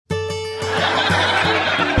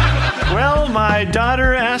my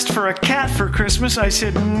daughter asked for a cat for Christmas, I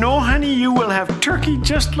said, "No, honey, you will have turkey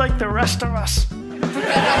just like the rest of us."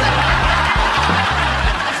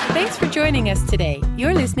 Thanks for joining us today.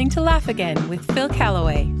 You're listening to Laugh Again with Phil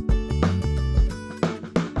Callaway.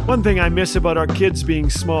 One thing I miss about our kids being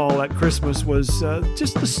small at Christmas was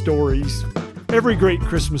just the stories. Every great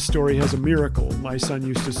Christmas story has a miracle, my son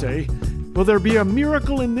used to say. "Will there be a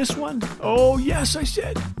miracle in this one?" "Oh, yes," I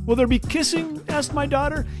said. "Will there be kissing?" asked my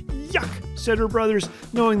daughter. "Yuck," said her brothers,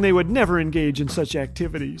 knowing they would never engage in such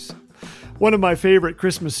activities. One of my favorite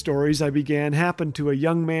Christmas stories I began happened to a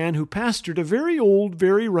young man who pastored a very old,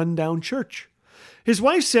 very run-down church. His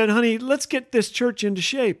wife said, "Honey, let's get this church into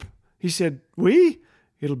shape." He said, "We?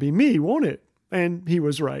 It'll be me, won't it?" And he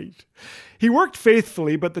was right. He worked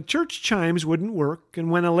faithfully, but the church chimes wouldn't work, and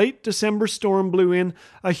when a late December storm blew in,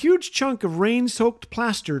 a huge chunk of rain-soaked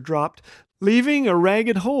plaster dropped, leaving a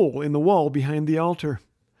ragged hole in the wall behind the altar.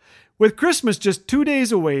 With Christmas just 2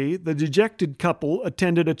 days away, the dejected couple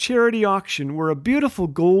attended a charity auction where a beautiful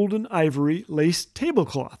gold and ivory laced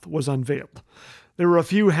tablecloth was unveiled. There were a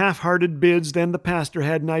few half-hearted bids, then the pastor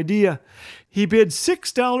had an idea. He bid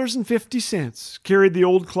 $6.50, carried the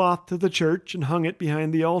old cloth to the church, and hung it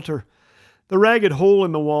behind the altar. The ragged hole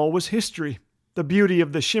in the wall was history. The beauty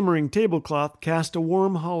of the shimmering tablecloth cast a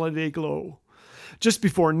warm holiday glow. Just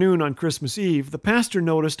before noon on Christmas Eve, the pastor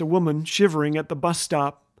noticed a woman shivering at the bus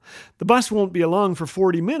stop. "The bus won't be along for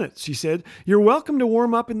 40 minutes, she said. "You're welcome to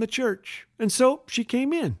warm up in the church." And so she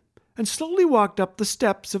came in and slowly walked up the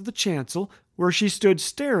steps of the chancel where she stood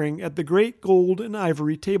staring at the great gold and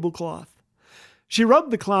ivory tablecloth. She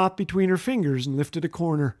rubbed the cloth between her fingers and lifted a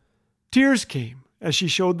corner. Tears came as she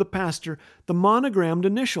showed the pastor the monogrammed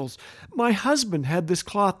initials. "My husband had this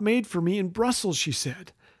cloth made for me in Brussels," she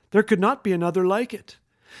said. "There could not be another like it."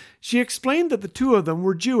 She explained that the two of them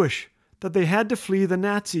were Jewish, that they had to flee the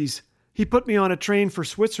Nazis. "He put me on a train for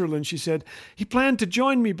Switzerland," she said. "He planned to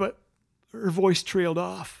join me, but..." Her voice trailed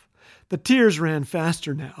off. The tears ran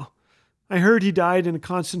faster now. "I heard he died in a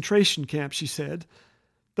concentration camp," she said.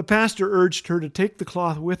 The pastor urged her to take the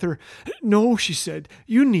cloth with her. "No," she said,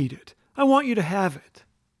 "you need it. I want you to have it."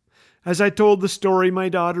 As I told the story, my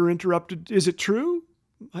daughter interrupted, "Is it true?"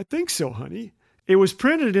 "I think so, honey. It was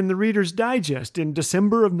printed in the Reader's Digest in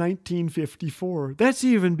December of 1954. That's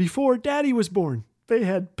even before Daddy was born. They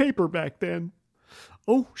had paper back then."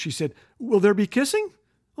 "Oh," she said, "will there be kissing?"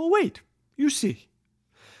 "Oh, wait, you see."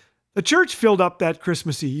 The church filled up that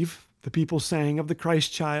Christmas Eve. The people sang of the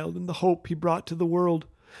Christ child and the hope he brought to the world.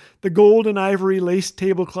 The gold and ivory laced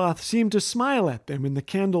tablecloth seemed to smile at them in the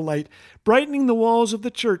candlelight, brightening the walls of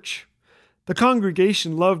the church. The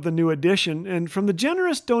congregation loved the new addition, and from the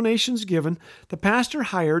generous donations given, the pastor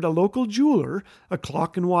hired a local jeweler, a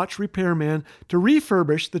clock and watch repairman, to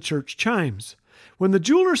refurbish the church chimes. When the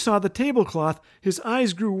jeweler saw the tablecloth, his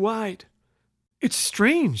eyes grew wide. "It's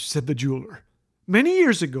strange," said the jeweler. "Many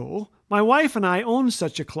years ago, my wife and I owned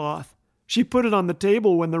such a cloth. She put it on the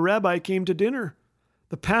table when the rabbi came to dinner."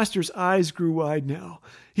 The pastor's eyes grew wide now.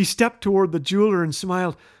 He stepped toward the jeweler and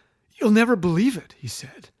smiled. "You'll never believe it," he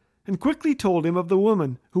said, and quickly told him of the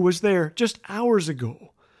woman who was there just hours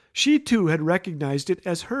ago. She too had recognized it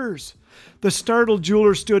as hers. The startled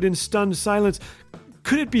jeweler stood in stunned silence.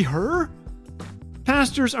 Could it be her?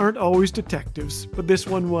 Pastors aren't always detectives, but this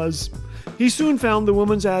one was. He soon found the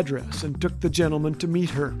woman's address and took the gentleman to meet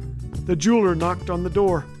her. The jeweler knocked on the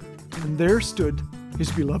door, and there stood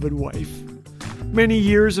his beloved wife. Many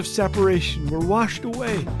years of separation were washed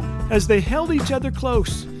away as they held each other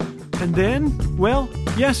close. And then, well,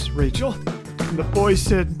 yes, Rachel. And the boy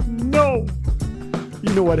said, "No."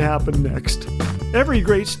 You know what happened next. Every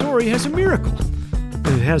great story has a miracle, and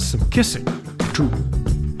it has some kissing, too.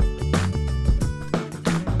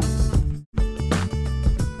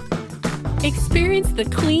 Experience the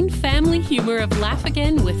clean family humor of Laugh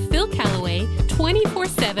Again with Phil Callaway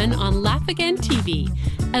 24/7 on Laugh Again TV.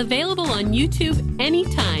 Available on YouTube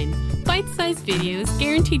anytime. Bite-sized videos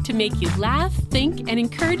guaranteed to make you laugh, think, and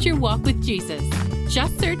encourage your walk with Jesus.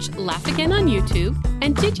 Just search Laugh Again on YouTube.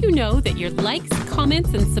 And did you know that your likes,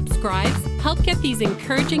 comments, and subscribes help get these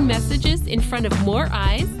encouraging messages in front of more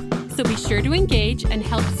eyes? So be sure to engage and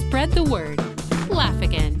help spread the word. Laugh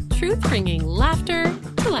Again. Truth bringing laughter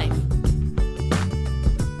to life.